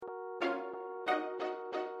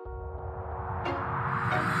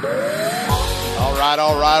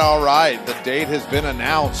All right. The date has been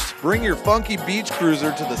announced. Bring your funky beach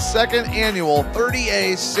cruiser to the second annual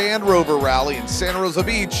 30A Sand Rover Rally in Santa Rosa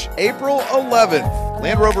Beach, April 11th.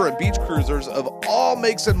 Land Rover and beach cruisers of all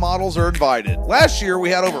makes and models are invited. Last year, we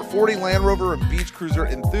had over 40 Land Rover and beach cruiser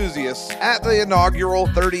enthusiasts at the inaugural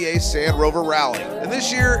 30A Sand Rover Rally. And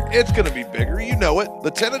this year, it's going to be bigger. You know it. The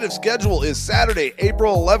tentative schedule is Saturday,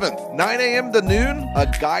 April 11th, 9 a.m. to noon,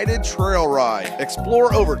 a guided trail ride.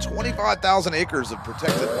 Explore over 25,000 acres of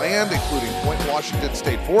protected land, including Point Washington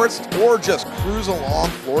State Forest, or just cruise along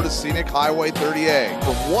Florida's scenic Highway 30A.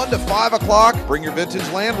 From 1 to 5 o'clock, bring your vintage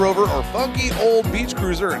Land Rover or funky old beach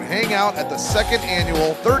cruiser and hang out at the second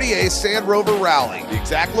annual 30A Sand Rover Rally. The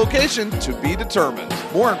exact location to be determined.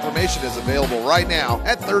 More information is available right now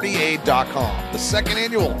at 30A.com. The second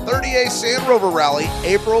annual 30A Sand Rover Rally,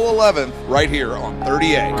 April 11th, right here on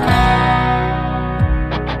 30A.